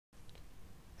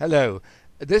Hello.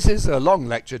 This is a long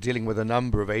lecture dealing with a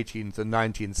number of 18th and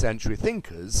 19th century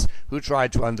thinkers who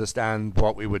tried to understand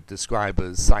what we would describe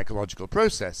as psychological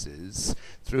processes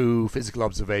through physical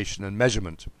observation and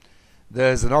measurement.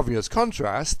 There's an obvious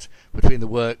contrast between the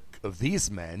work of these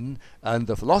men and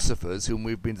the philosophers whom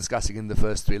we've been discussing in the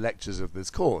first three lectures of this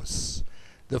course.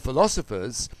 The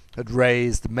philosophers had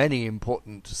raised many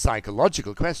important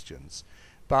psychological questions,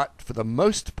 but for the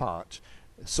most part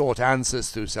sought answers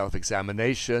through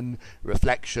self-examination,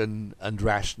 reflection, and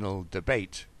rational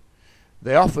debate.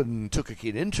 They often took a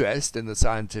keen interest in the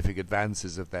scientific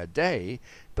advances of their day,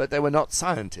 but they were not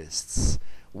scientists.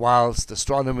 Whilst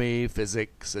astronomy,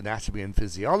 physics, anatomy, and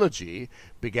physiology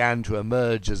began to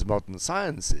emerge as modern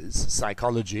sciences,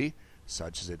 psychology,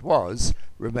 such as it was,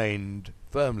 remained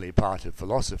firmly part of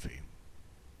philosophy.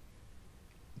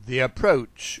 The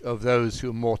approach of those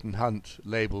whom Morton Hunt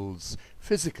labels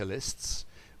physicalists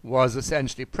was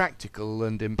essentially practical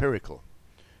and empirical.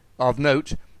 Of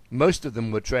note, most of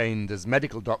them were trained as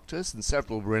medical doctors and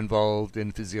several were involved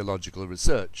in physiological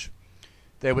research.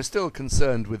 They were still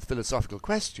concerned with philosophical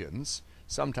questions,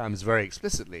 sometimes very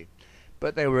explicitly,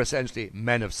 but they were essentially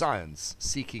men of science,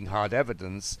 seeking hard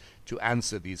evidence to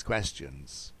answer these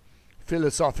questions.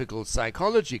 Philosophical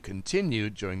psychology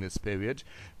continued during this period,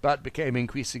 but became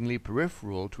increasingly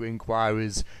peripheral to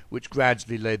inquiries which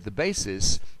gradually laid the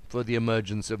basis for the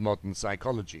emergence of modern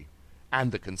psychology,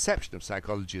 and the conception of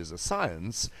psychology as a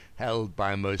science held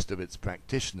by most of its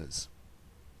practitioners.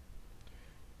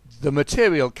 The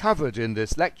material covered in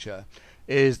this lecture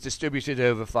is distributed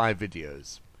over 5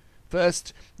 videos.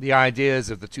 First, the ideas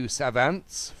of the two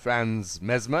savants,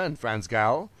 Franz-Mesmer and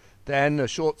Franz-Gall, then a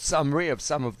short summary of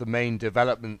some of the main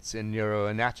developments in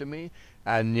neuroanatomy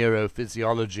and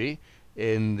neurophysiology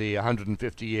in the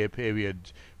 150-year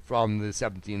period from the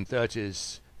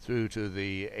 1730s through to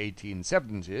the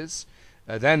 1870s,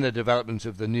 then the development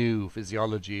of the new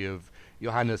physiology of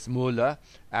Johannes Müller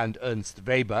and Ernst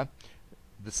Weber,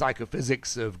 the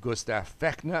psychophysics of Gustav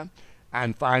Fechner,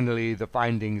 and finally the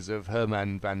findings of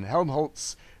Hermann van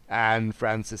Helmholtz and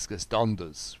Franciscus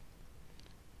Donders.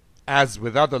 As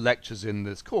with other lectures in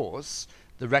this course,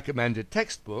 the recommended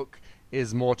textbook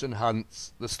is Morton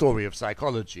Hunt's The Story of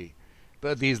Psychology,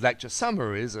 but these lecture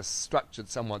summaries are structured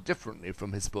somewhat differently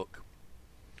from his book.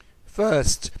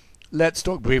 First, let's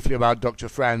talk briefly about Dr.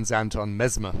 Franz Anton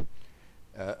Mesmer.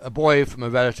 A boy from a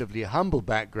relatively humble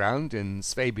background in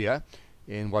Swabia,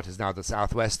 in what is now the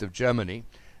southwest of Germany,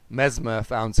 Mesmer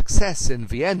found success in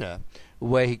Vienna,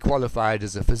 where he qualified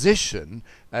as a physician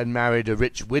and married a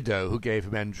rich widow who gave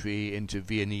him entry into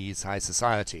Viennese high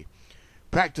society.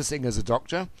 Practicing as a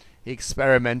doctor, he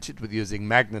experimented with using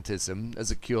magnetism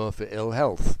as a cure for ill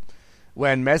health.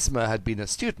 When Mesmer had been a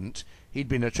student, he'd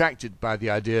been attracted by the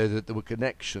idea that there were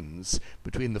connections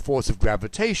between the force of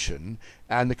gravitation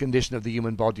and the condition of the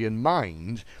human body and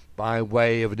mind by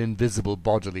way of an invisible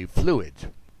bodily fluid.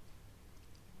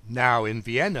 Now in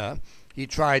Vienna, he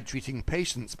tried treating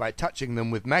patients by touching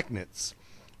them with magnets,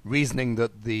 reasoning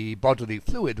that the bodily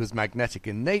fluid was magnetic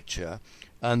in nature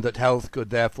and that health could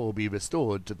therefore be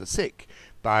restored to the sick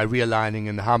by realigning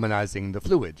and harmonizing the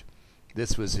fluid.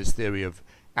 This was his theory of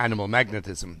animal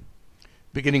magnetism.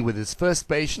 Beginning with his first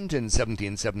patient in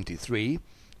 1773,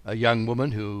 a young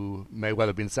woman who may well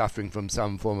have been suffering from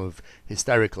some form of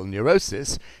hysterical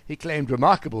neurosis, he claimed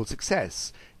remarkable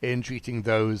success in treating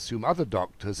those whom other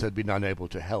doctors had been unable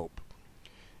to help.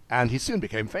 And he soon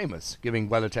became famous, giving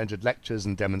well-attended lectures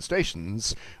and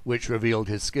demonstrations which revealed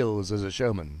his skills as a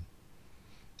showman.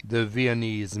 The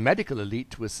Viennese medical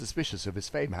elite was suspicious of his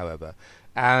fame, however,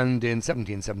 and in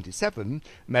 1777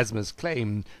 Mesmer's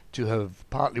claim to have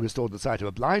partly restored the sight of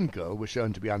a blind girl was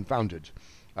shown to be unfounded,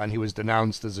 and he was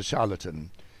denounced as a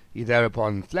charlatan. He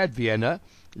thereupon fled Vienna,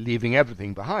 leaving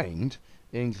everything behind,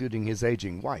 including his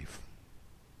aging wife.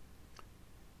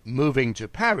 Moving to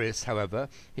Paris, however,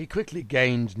 he quickly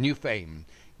gained new fame,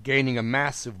 gaining a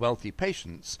mass of wealthy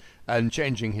patients and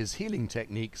changing his healing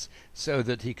techniques so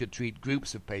that he could treat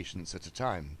groups of patients at a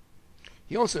time.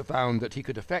 He also found that he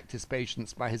could affect his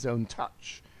patients by his own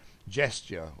touch,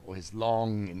 gesture, or his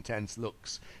long, intense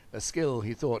looks, a skill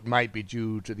he thought might be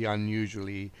due to the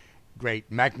unusually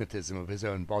great magnetism of his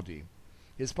own body.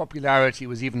 His popularity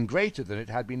was even greater than it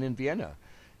had been in Vienna.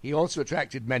 He also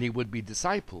attracted many would-be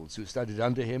disciples who studied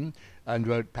under him and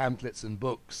wrote pamphlets and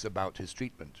books about his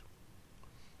treatment.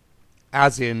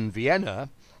 As in Vienna,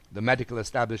 the medical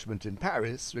establishment in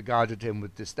Paris regarded him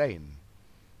with disdain,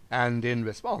 and in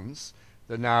response,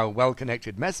 the now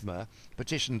well-connected Mesmer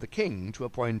petitioned the king to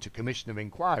appoint a commission of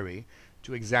inquiry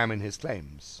to examine his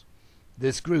claims.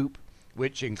 This group,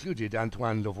 which included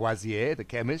Antoine Lavoisier, the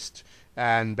chemist,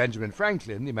 and Benjamin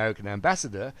Franklin, the American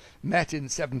ambassador, met in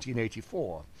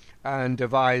 1784 and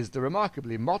devised a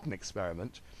remarkably modern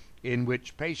experiment in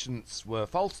which patients were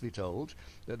falsely told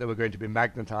that they were going to be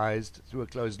magnetized through a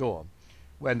closed door.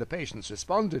 When the patients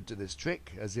responded to this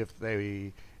trick as if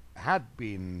they had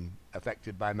been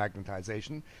affected by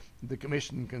magnetization, the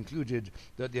Commission concluded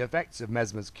that the effects of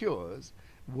Mesmer's cures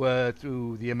were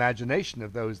through the imagination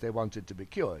of those they wanted to be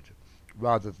cured,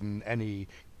 rather than any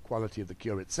quality of the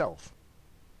cure itself.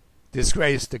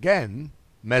 Disgraced again,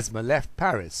 Mesmer left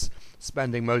Paris,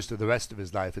 spending most of the rest of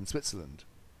his life in Switzerland.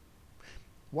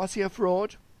 Was he a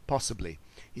fraud? Possibly.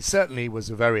 He certainly was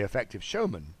a very effective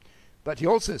showman, but he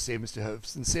also seems to have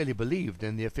sincerely believed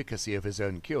in the efficacy of his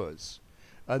own cures,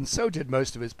 and so did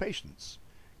most of his patients.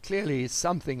 Clearly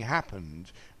something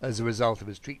happened as a result of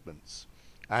his treatments,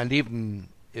 and even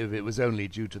if it was only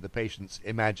due to the patients'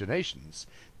 imaginations,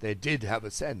 they did have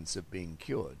a sense of being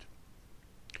cured.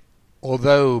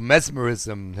 Although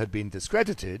mesmerism had been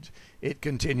discredited, it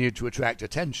continued to attract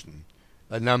attention,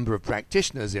 a number of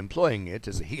practitioners employing it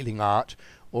as a healing art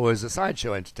or as a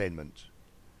sideshow entertainment.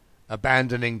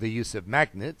 Abandoning the use of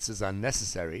magnets as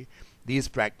unnecessary, these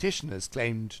practitioners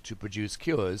claimed to produce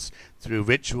cures through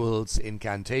rituals,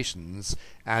 incantations,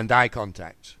 and eye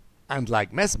contact, and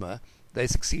like Mesmer, they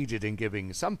succeeded in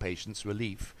giving some patients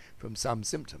relief from some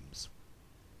symptoms.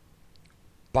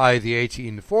 By the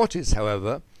 1840s,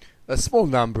 however, a small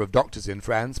number of doctors in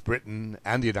France, Britain,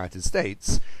 and the United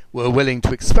States were willing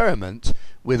to experiment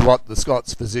with what the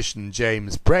Scots physician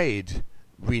James Braid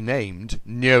renamed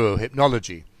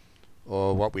neurohypnology,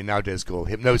 or what we nowadays call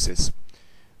hypnosis.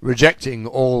 Rejecting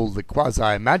all the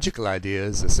quasi-magical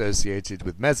ideas associated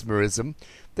with mesmerism,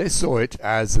 they saw it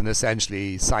as an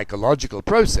essentially psychological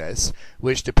process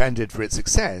which depended for its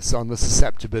success on the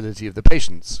susceptibility of the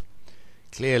patients.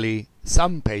 Clearly,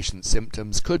 some patient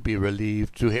symptoms could be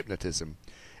relieved through hypnotism,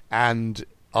 and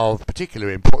of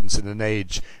particular importance in an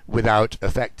age without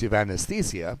effective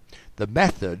anesthesia, the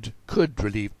method could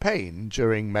relieve pain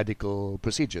during medical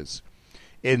procedures.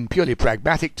 In purely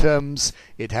pragmatic terms,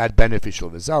 it had beneficial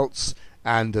results,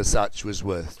 and as such was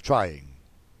worth trying.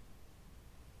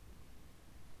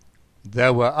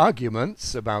 There were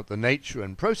arguments about the nature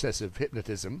and process of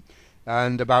hypnotism,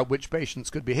 and about which patients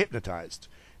could be hypnotized,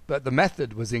 but the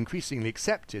method was increasingly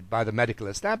accepted by the medical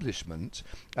establishment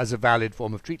as a valid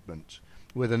form of treatment,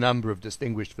 with a number of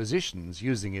distinguished physicians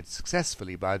using it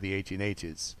successfully by the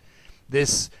 1880s.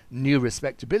 This new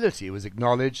respectability was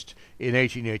acknowledged in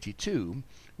 1882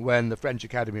 when the French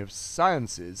Academy of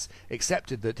Sciences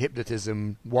accepted that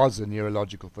hypnotism was a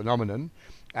neurological phenomenon,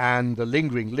 and the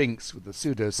lingering links with the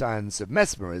pseudoscience of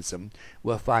mesmerism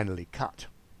were finally cut.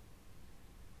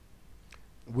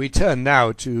 We turn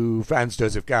now to Franz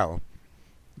Josef Gao.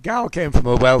 Gao came from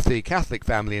a wealthy Catholic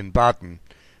family in Baden,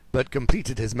 but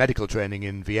completed his medical training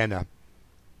in Vienna.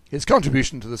 His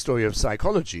contribution to the story of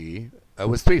psychology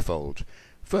was threefold.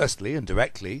 Firstly, and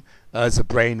directly, as a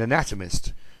brain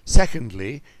anatomist.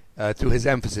 Secondly, through his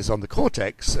emphasis on the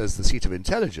cortex as the seat of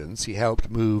intelligence, he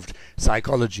helped move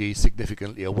psychology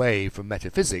significantly away from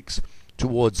metaphysics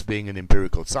towards being an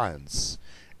empirical science.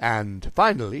 And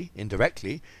finally,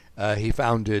 indirectly, he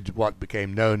founded what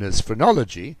became known as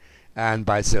phrenology, and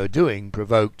by so doing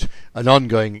provoked an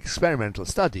ongoing experimental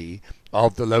study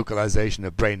of the localization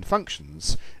of brain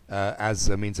functions as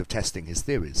a means of testing his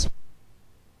theories.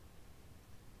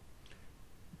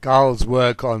 Gall's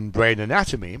work on brain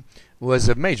anatomy was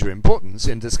of major importance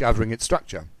in discovering its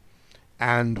structure,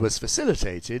 and was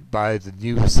facilitated by the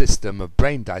new system of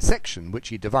brain dissection which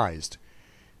he devised.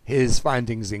 His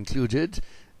findings included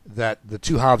that the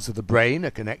two halves of the brain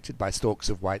are connected by stalks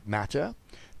of white matter,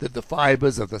 that the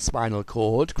fibers of the spinal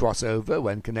cord cross over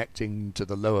when connecting to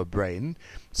the lower brain,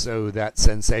 so that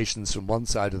sensations from one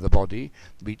side of the body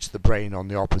reach the brain on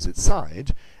the opposite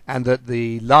side, and that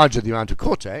the larger the amount of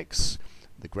cortex,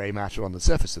 the grey matter on the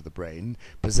surface of the brain,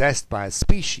 possessed by a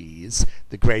species,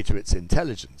 the greater its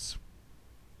intelligence.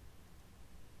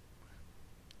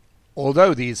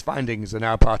 Although these findings are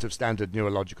now part of standard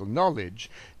neurological knowledge,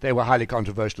 they were highly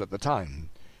controversial at the time,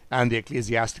 and the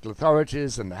ecclesiastical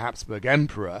authorities and the Habsburg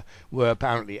Emperor were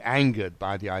apparently angered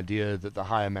by the idea that the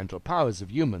higher mental powers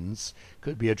of humans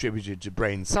could be attributed to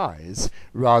brain size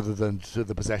rather than to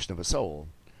the possession of a soul.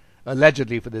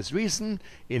 Allegedly for this reason,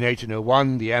 in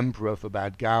 1801 the Emperor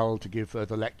forbade Gall to give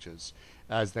further lectures,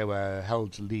 as they were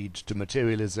held to lead to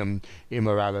materialism,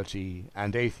 immorality,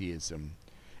 and atheism.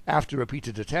 After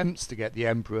repeated attempts to get the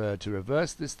Emperor to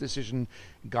reverse this decision,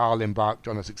 Gall embarked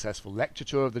on a successful lecture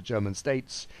tour of the German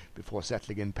states before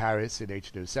settling in Paris in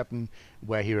 1807,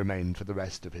 where he remained for the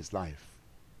rest of his life.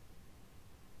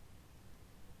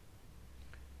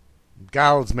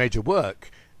 Gall's major work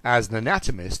as an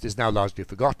anatomist is now largely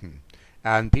forgotten,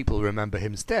 and people remember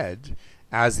him instead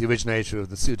as the originator of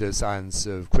the pseudoscience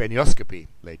of cranioscopy,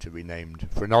 later renamed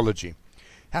phrenology.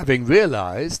 Having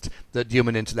realized that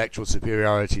human intellectual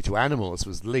superiority to animals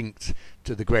was linked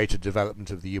to the greater development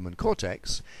of the human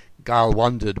cortex, Gall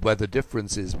wondered whether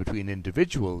differences between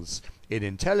individuals in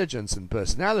intelligence and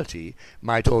personality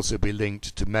might also be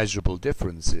linked to measurable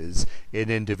differences in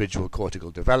individual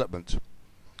cortical development.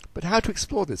 But how to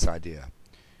explore this idea?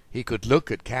 He could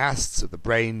look at casts of the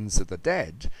brains of the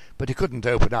dead, but he couldn't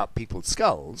open up people's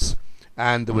skulls,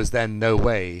 and there was then no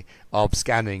way of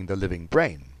scanning the living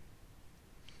brain.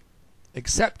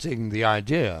 Accepting the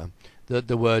idea that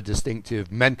there were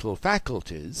distinctive mental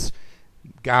faculties,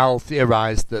 Gall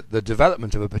theorized that the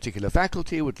development of a particular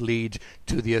faculty would lead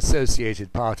to the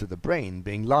associated part of the brain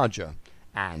being larger,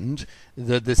 and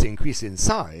that this increase in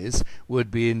size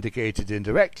would be indicated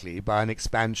indirectly by an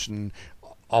expansion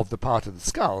of the part of the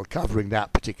skull covering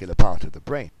that particular part of the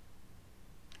brain.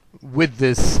 With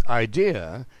this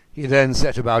idea, he then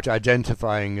set about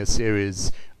identifying a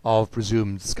series of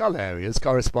presumed skull areas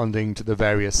corresponding to the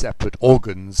various separate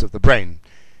organs of the brain,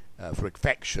 for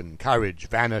affection, courage,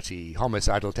 vanity,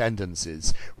 homicidal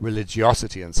tendencies,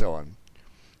 religiosity, and so on.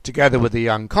 Together with a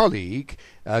young colleague,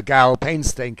 Gall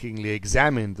painstakingly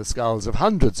examined the skulls of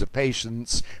hundreds of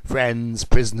patients, friends,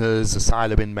 prisoners,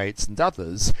 asylum inmates, and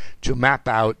others to map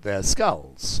out their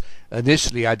skulls,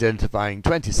 initially identifying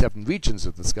 27 regions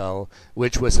of the skull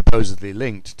which were supposedly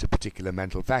linked to particular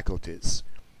mental faculties.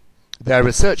 Their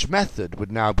research method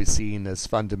would now be seen as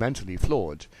fundamentally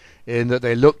flawed, in that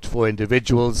they looked for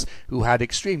individuals who had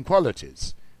extreme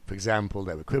qualities. For example,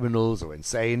 they were criminals or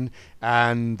insane,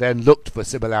 and then looked for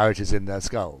similarities in their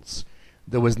skulls.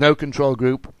 There was no control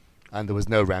group, and there was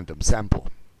no random sample.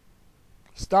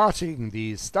 Starting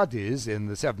these studies in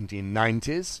the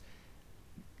 1790s,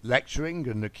 lecturing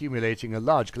and accumulating a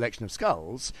large collection of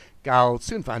skulls, Gall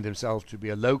soon found himself to be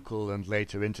a local and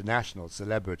later international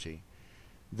celebrity.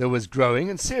 There was growing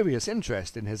and serious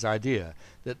interest in his idea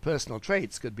that personal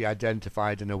traits could be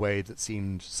identified in a way that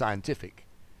seemed scientific.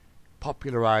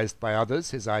 Popularized by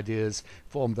others, his ideas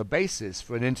formed the basis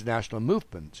for an international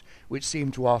movement which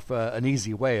seemed to offer an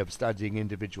easy way of studying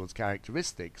individuals'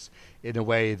 characteristics in a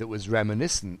way that was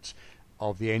reminiscent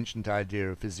of the ancient idea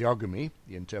of physiognomy,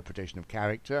 the interpretation of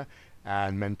character,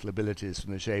 and mental abilities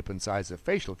from the shape and size of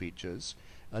facial features,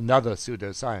 another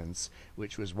pseudoscience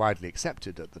which was widely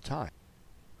accepted at the time.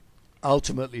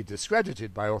 Ultimately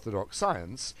discredited by orthodox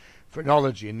science,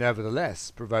 phrenology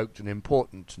nevertheless provoked an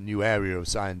important new area of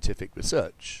scientific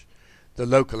research, the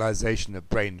localization of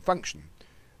brain function,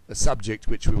 a subject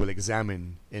which we will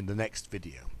examine in the next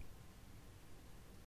video.